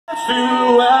To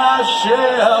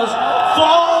ashes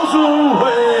falls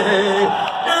away.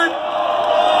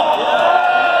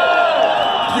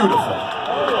 Beautiful.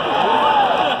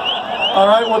 All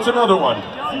right, what's another one?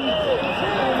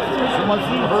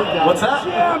 What's that?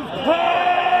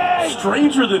 Champagne!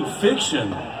 Stranger Than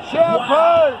Fiction.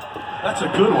 Wow. That's a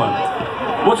good one.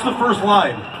 What's the first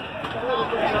line?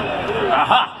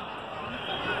 Aha!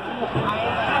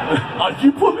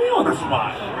 You put me on the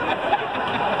spot.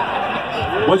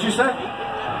 What'd you say? I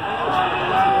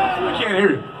can't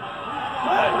hear you.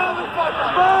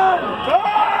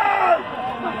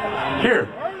 Here.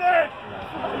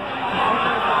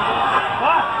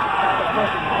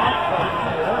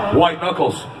 White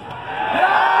Knuckles.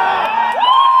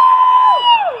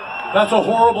 That's a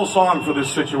horrible song for this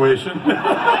situation.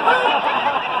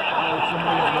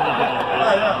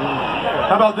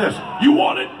 How about this? You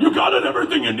want it, you got it,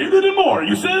 everything you needed and more.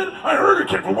 You said, I heard it,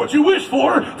 careful what you wish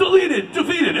for. Deleted,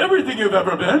 defeated, everything you've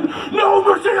ever been. No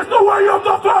mercy is the way of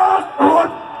the fast.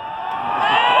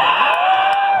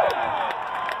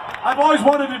 I've always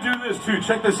wanted to do this too.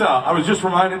 Check this out. I was just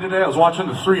reminded today, I was watching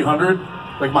the 300,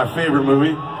 like my favorite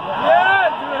movie.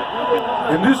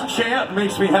 And this chant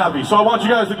makes me happy, so I want you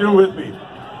guys to do it with me.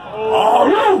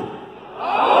 Oh!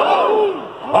 Oh!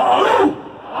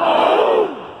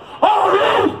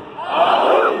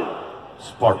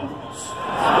 Spartans.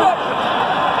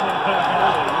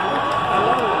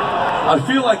 I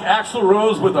feel like Axl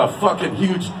Rose with a fucking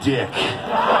huge dick.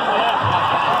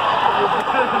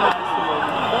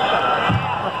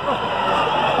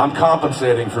 I'm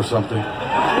compensating for something.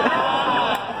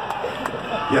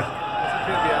 Yeah.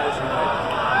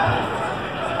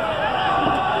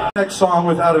 Next song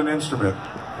without an instrument.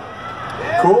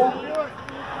 Cool?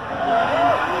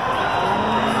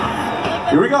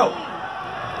 Here we go.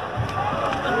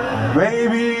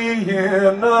 Maybe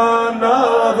in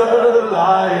another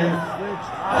life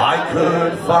I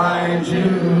could find you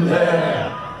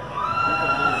there,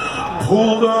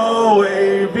 pulled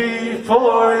away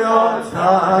before your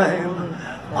time.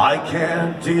 I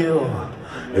can't deal,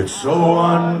 it's so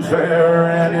unfair,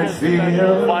 and it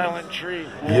feels violent tree.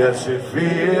 Yes, it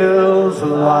feels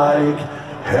like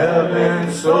heaven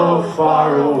so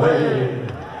far away,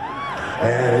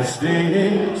 and it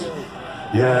stings.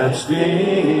 Yeah, it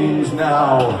stings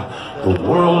now. The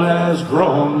world has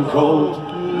grown cold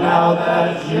now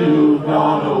that you've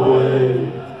gone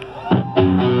away.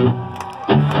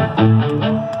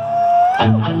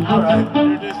 All right.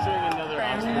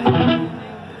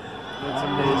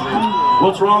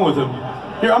 What's wrong with him?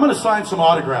 Here, I'm going to sign some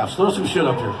autographs. Throw some shit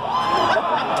up here.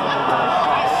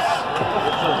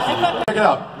 Check it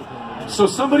out. So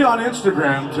somebody on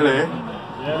Instagram today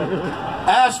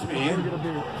asked me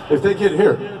if they could,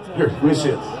 here, let me see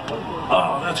it.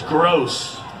 Oh, that's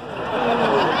gross.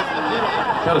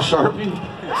 Got a Sharpie?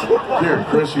 Here,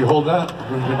 Chris, you hold that.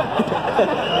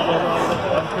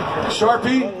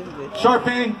 Sharpie?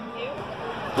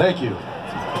 Thank you.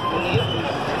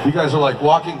 You guys are like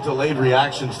walking delayed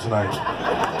reactions tonight.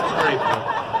 It's great, man.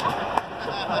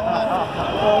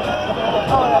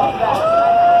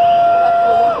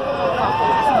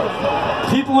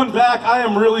 People in back, I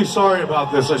am really sorry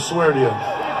about this, I swear to you.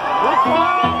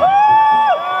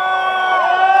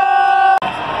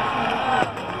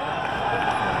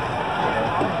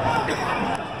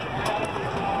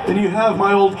 And you have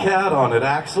my old cat on it,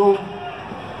 Axel.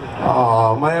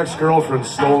 Aw, my ex-girlfriend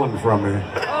stole him from me. It's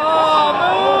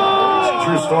a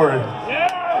true story.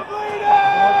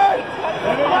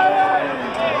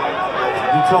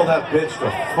 You tell that bitch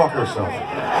to fuck herself.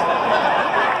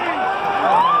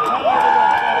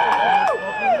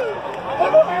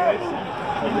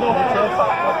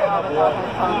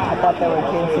 I thought they were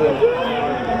kids here.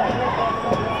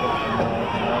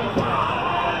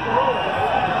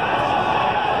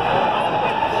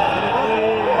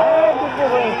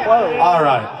 All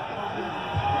right.